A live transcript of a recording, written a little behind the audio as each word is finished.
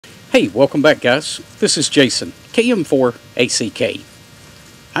Hey, welcome back, guys. This is Jason, KM4ACK.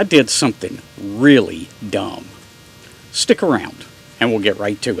 I did something really dumb. Stick around, and we'll get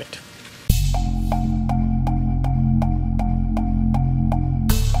right to it.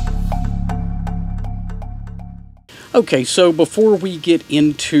 Okay, so before we get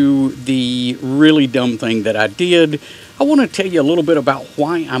into the really dumb thing that I did, I want to tell you a little bit about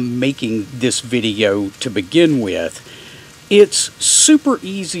why I'm making this video to begin with. It's super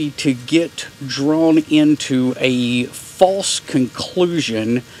easy to get drawn into a false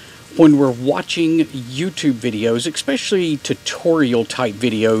conclusion when we're watching YouTube videos, especially tutorial type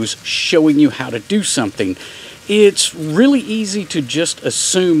videos showing you how to do something. It's really easy to just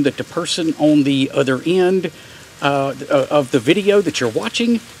assume that the person on the other end of the video that you're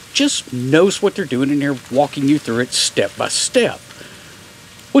watching just knows what they're doing and they're walking you through it step by step.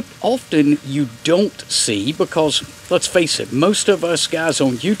 What often you don't see, because let's face it, most of us guys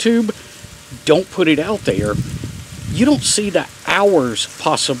on YouTube don't put it out there. You don't see the hours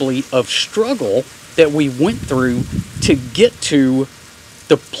possibly of struggle that we went through to get to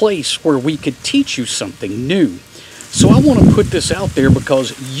the place where we could teach you something new. So I want to put this out there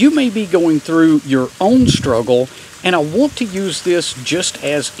because you may be going through your own struggle, and I want to use this just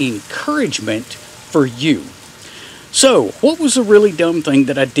as encouragement for you. So, what was a really dumb thing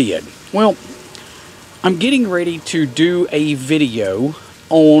that I did? Well, I'm getting ready to do a video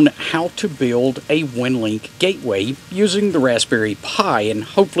on how to build a WinLink gateway using the Raspberry Pi, and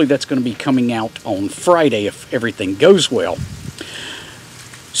hopefully that's going to be coming out on Friday if everything goes well.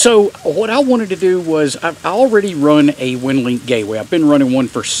 So, what I wanted to do was, I've already run a WinLink gateway. I've been running one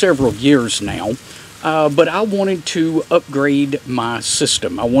for several years now. But I wanted to upgrade my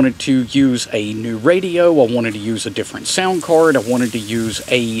system. I wanted to use a new radio. I wanted to use a different sound card. I wanted to use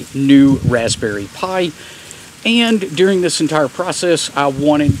a new Raspberry Pi. And during this entire process, I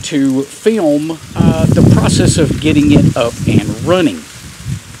wanted to film the process of getting it up and running.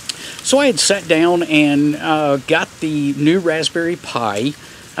 So I had sat down and got the new Raspberry Pi,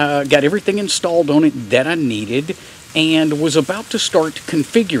 got everything installed on it that I needed, and was about to start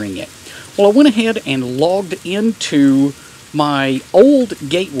configuring it. Well, I went ahead and logged into my old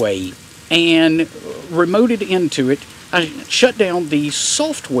gateway and remoted into it. I shut down the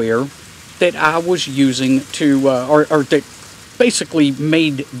software that I was using to, or that basically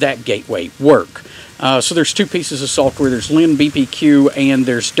made that gateway work. So there's two pieces of software. There's LinBPQ and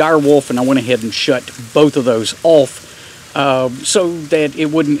there's Direwolf, and I went ahead and shut both of those off so that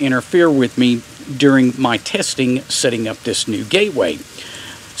it wouldn't interfere with me during my testing setting up this new gateway.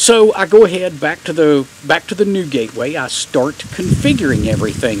 So I go ahead back to the new gateway. I start configuring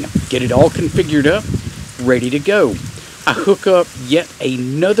everything, get it all configured up, ready to go. I hook up yet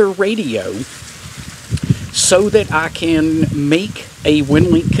another radio so that I can make a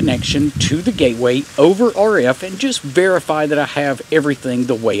WinLink connection to the gateway over RF and just verify that I have everything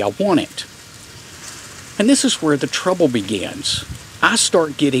the way I want it. And this is where the trouble begins. I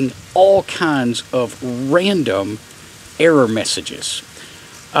start getting all kinds of random error messages.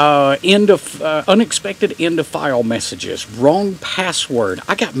 Unexpected end of file messages, wrong password.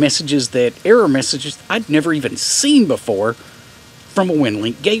 I got error messages I'd never even seen before from a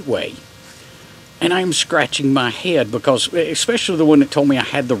WinLink gateway. And I'm scratching my head because, especially the one that told me I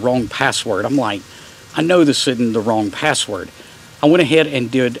had the wrong password. I'm like, I know this isn't the wrong password. I went ahead and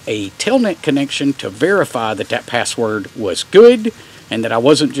did a telnet connection to verify that that password was good and that I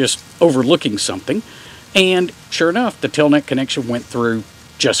wasn't just overlooking something. And sure enough, the telnet connection went through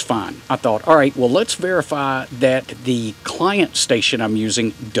just fine. I thought, all right, well, let's verify that the client station I'm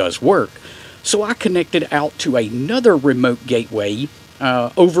using does work. So I connected out to another remote gateway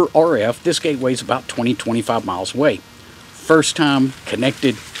over RF. This gateway is about 20-25 miles away. First time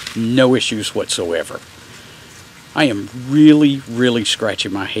connected, no issues whatsoever. I am really, really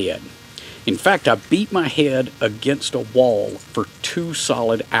scratching my head. In fact, I beat my head against a wall for 2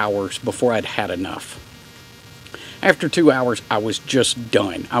 solid hours before I'd had enough. After 2 hours, I was just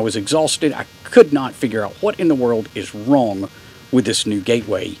done. I was exhausted. I could not figure out what in the world is wrong with this new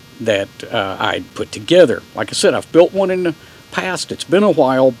gateway that I'd put together. Like I said, I've built one in the past. It's been a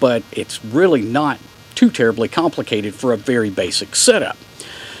while, but it's really not too terribly complicated for a very basic setup.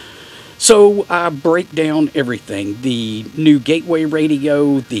 So I break down everything. The new gateway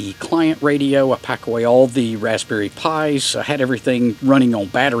radio, the client radio, I pack away all the Raspberry Pis. I had everything running on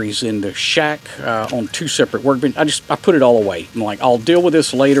batteries in the shack on 2 separate workbenches. I put it all away. I'm like, I'll deal with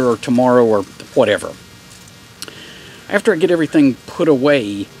this later or tomorrow or whatever. After I get everything put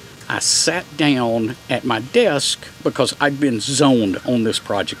away, I sat down at my desk because I'd been zoned on this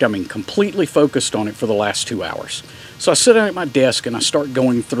project. I mean, completely focused on it for the last 2 hours. So I sit down at my desk and I start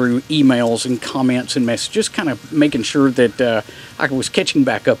going through emails and comments and messages, kind of making sure that I was catching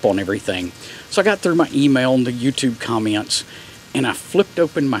back up on everything. So I got through my email and the YouTube comments, and I flipped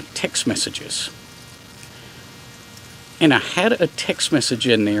open my text messages. And I had a text message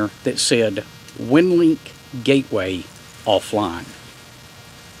in there that said, WinLink Gateway offline.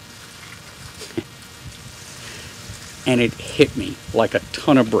 And it hit me like a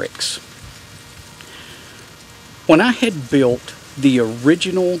ton of bricks. When I had built the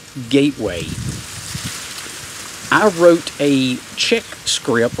original gateway, I wrote a check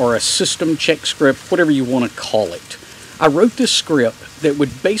script, or a system check script, whatever you want to call it. I wrote this script that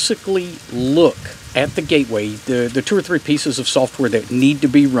would basically look at the gateway, the 2 or 3 pieces of software that need to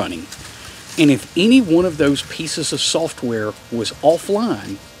be running. And if any one of those pieces of software was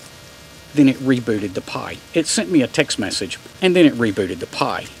offline, then it rebooted the Pi. It sent me a text message, and then it rebooted the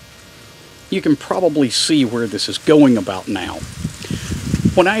Pi. You can probably see where this is going about now.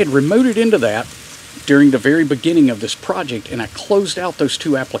 When I had remoted into that during the very beginning of this project, and I closed out those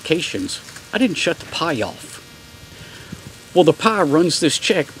 2 applications, I didn't shut the Pi off. Well, the Pi runs this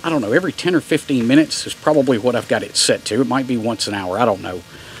check, I don't know, every 10 or 15 minutes is probably what I've got it set to. It might be once an hour, I don't know.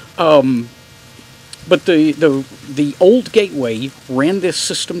 But the old gateway ran this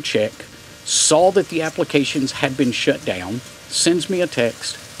system check, saw that the applications had been shut down, sends me a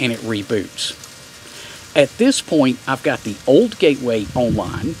text, and it reboots. At this point, I've got the old gateway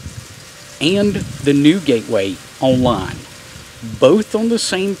online and the new gateway online, both on the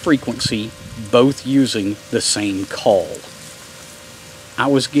same frequency, both using the same call. I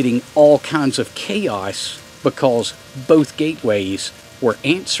was getting all kinds of chaos because both gateways were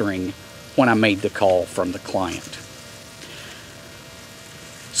answering when I made the call from the client.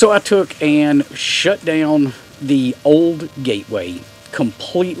 So I took and shut down the old gateway,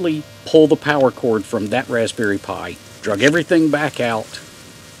 completely pulled the power cord from that Raspberry Pi, drug everything back out,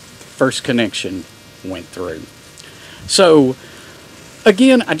 first connection went through. So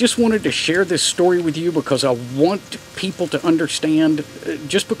again, I just wanted to share this story with you because I want people to understand,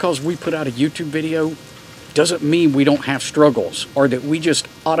 just because we put out a YouTube video doesn't mean we don't have struggles or that we just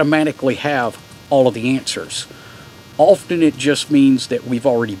automatically have all of the answers. Often it just means that we've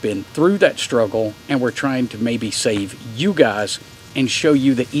already been through that struggle and we're trying to maybe save you guys and show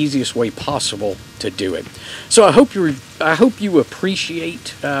you the easiest way possible to do it. So I hope you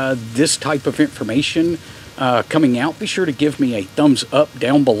appreciate this type of information coming out. Be sure to give me a thumbs up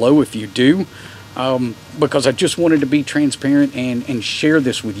down below if you do, because I just wanted to be transparent and share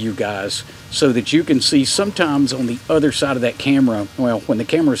this with you guys so that you can see sometimes on the other side of that camera, well, when the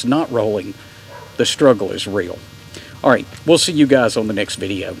camera's not rolling, the struggle is real. All right, we'll see you guys on the next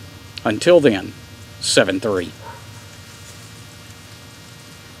video. Until then, 7-3.